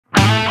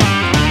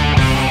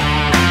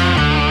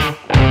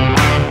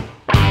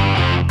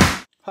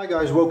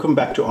guys, welcome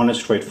back to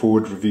Honest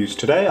Straightforward Reviews.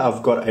 Today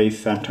I've got a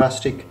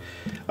fantastic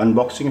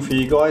unboxing for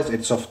you guys.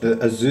 It's of the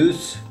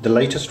Asus, the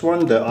latest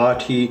one, the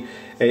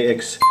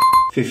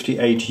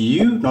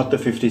RT-AX58u, not the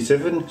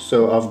 57.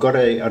 So I've got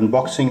a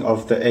unboxing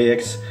of the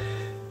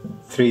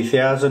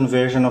AX3000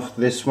 version of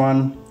this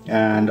one,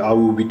 and I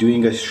will be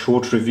doing a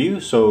short review.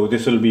 So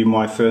this will be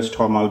my first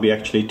time I'll be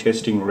actually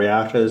testing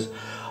routers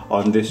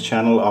on this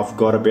channel. I've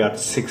got about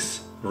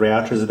 6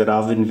 routers that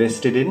I've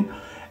invested in,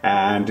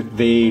 and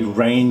they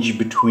range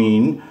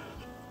between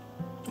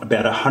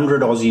about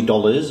 100 Aussie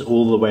dollars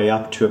all the way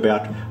up to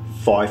about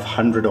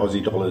 500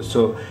 Aussie dollars.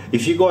 So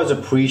if you guys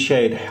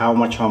appreciate how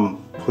much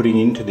I'm putting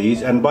into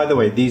these, and by the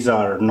way, these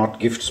are not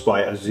gifts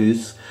by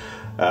Asus,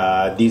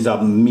 these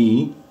are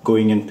me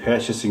going and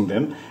purchasing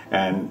them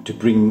and to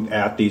bring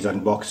out these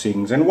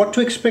unboxings and what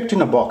to expect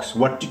in a box.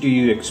 What do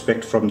you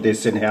expect from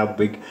this and how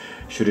big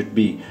should it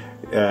be,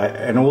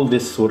 and all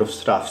this sort of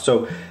stuff.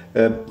 So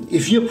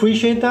if you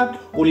appreciate that,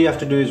 all you have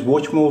to do is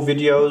watch more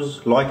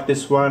videos like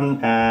this one,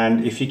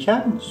 and if you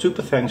can,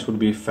 super thanks would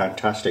be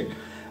fantastic.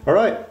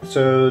 Alright,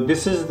 so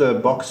this is the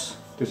box.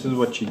 This is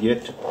what you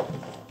get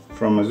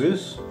from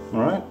Asus.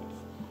 Alright,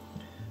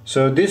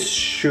 so this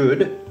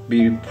should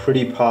be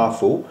pretty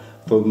powerful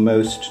for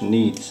most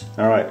needs.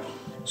 Alright,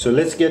 so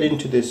let's get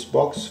into this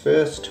box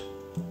first.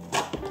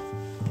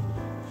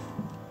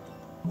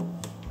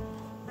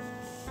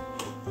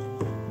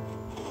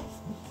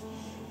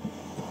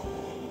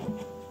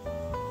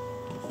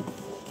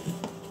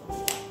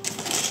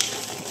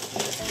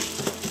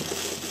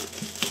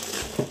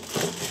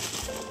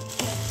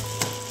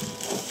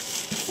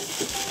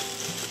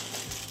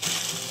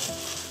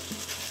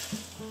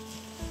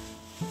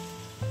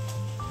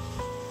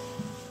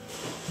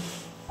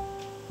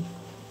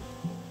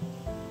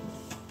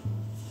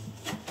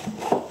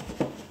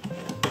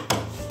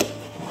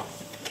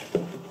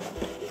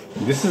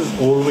 This is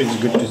always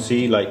good to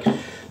see, like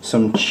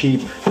some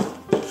cheap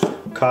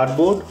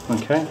cardboard,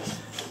 okay?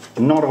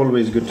 Not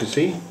always good to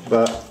see,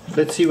 but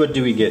let's see what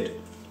do we get.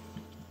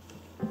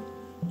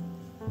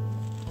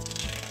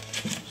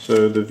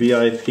 So the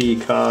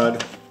VIP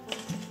card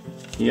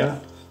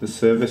here, the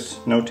service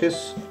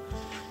notice,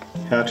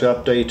 how to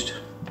update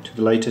to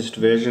the latest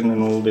version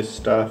and all this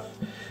stuff,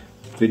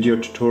 video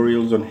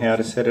tutorials on how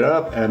to set it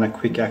up, and a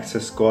quick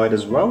access guide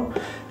as well.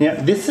 Now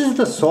this is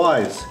the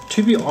size.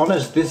 To be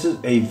honest, this is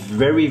a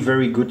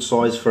very good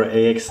size for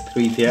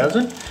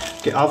AX3000.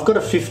 Okay, I've got a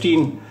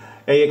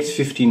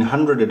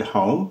AX1500 at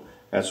home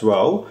as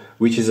well,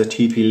 which is a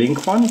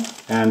TP-Link one,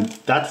 and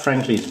that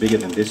frankly is bigger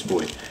than this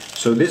boy.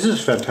 So this is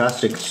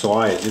fantastic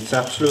size. It's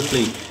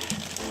absolutely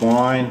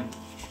fine.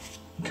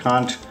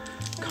 Can't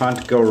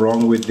go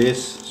wrong with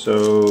this.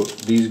 So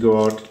these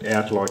go out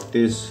like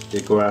this,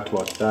 they go out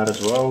like that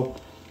as well.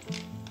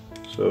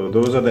 So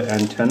those are the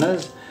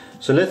antennas.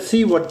 So let's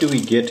see what do we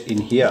get in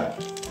here.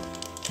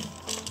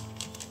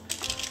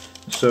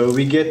 So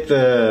we get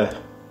the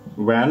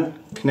WAN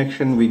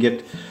connection, we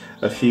get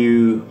a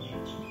few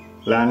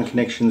LAN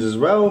connections as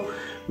well.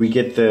 We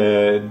get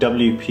the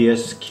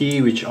WPS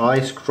key, which I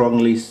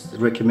strongly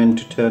recommend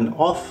to turn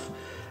off,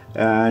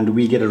 and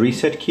we get a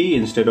reset key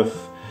instead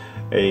of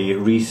a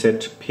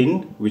reset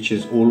pin, which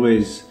is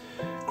always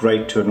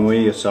great to annoy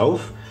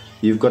yourself.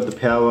 You've got the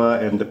power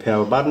and the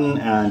power button,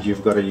 and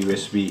you've got a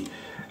USB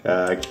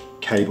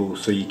cable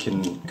so you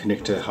can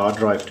connect a hard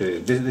drive to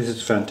it. This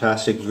is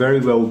fantastic,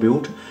 very well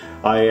built.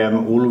 I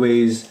am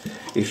always,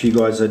 if you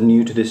guys are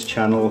new to this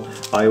channel,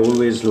 I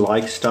always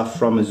like stuff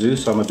from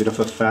Asus. I'm a bit of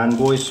a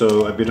fanboy,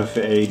 so a bit of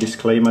a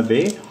disclaimer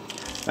there.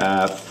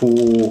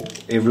 For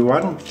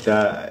everyone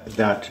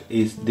that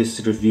is this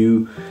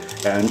review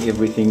and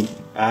everything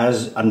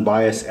as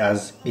unbiased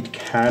as it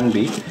can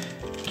be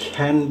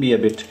a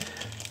bit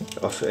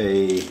of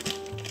a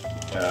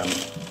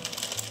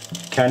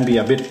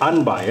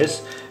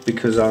unbiased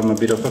because I'm a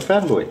bit of a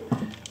fanboy.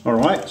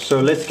 Alright,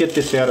 so let's get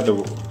this out of the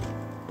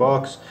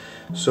box.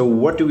 So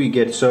what do we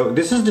get? So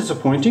this is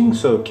disappointing.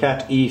 So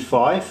Cat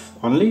E5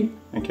 only,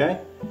 okay,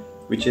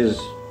 which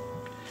is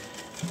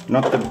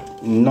not the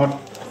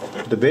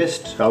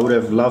best. I would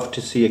have loved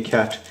to see a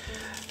Cat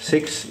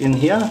 6 in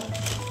here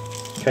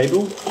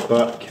cable,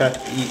 but Cat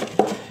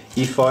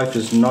E5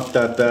 is not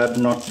that bad,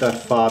 not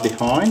that far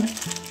behind.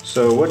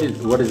 So what is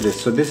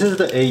this? So this is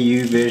the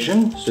AU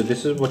version. So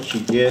this is what you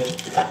get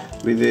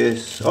with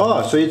this.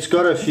 Oh, so it's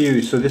got a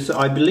few. So this,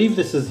 I believe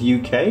this is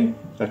UK.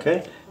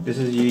 Okay, this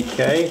is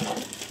UK.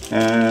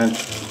 And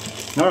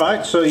all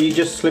right, so you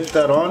just slip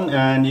that on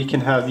and you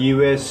can have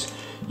US,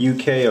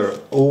 UK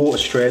or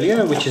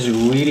Australia, which is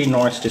really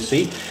nice to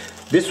see.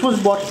 This was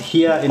bought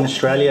here in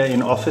Australia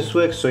in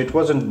Officeworks, so it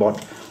wasn't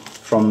bought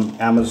from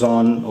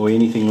Amazon or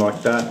anything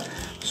like that.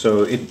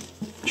 So it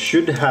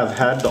should have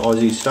had the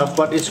Aussie stuff,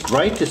 but it's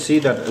great to see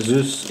that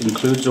Asus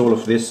includes all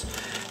of this.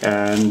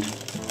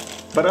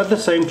 But at the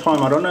same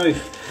time, I don't know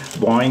if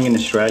buying in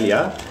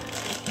Australia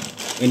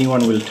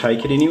anyone will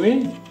take it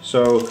anyway.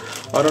 So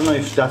I don't know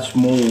if that's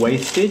more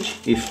wastage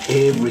if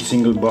every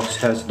single box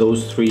has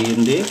those 3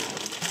 in there,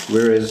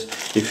 whereas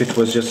if it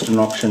was just an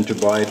option to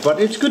buy it. But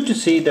it's good to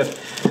see that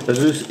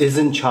Asus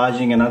isn't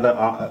charging another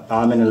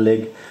arm and a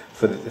leg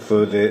for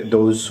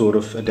those sort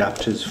of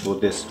adapters for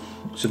this.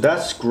 So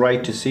that's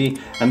great to see,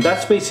 and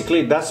that's basically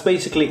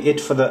it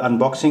for the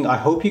unboxing. I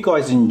hope you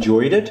guys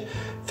enjoyed it.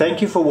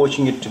 Thank you for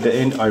watching it to the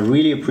end. I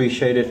really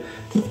appreciate it.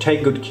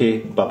 Take good care.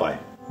 Bye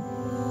bye.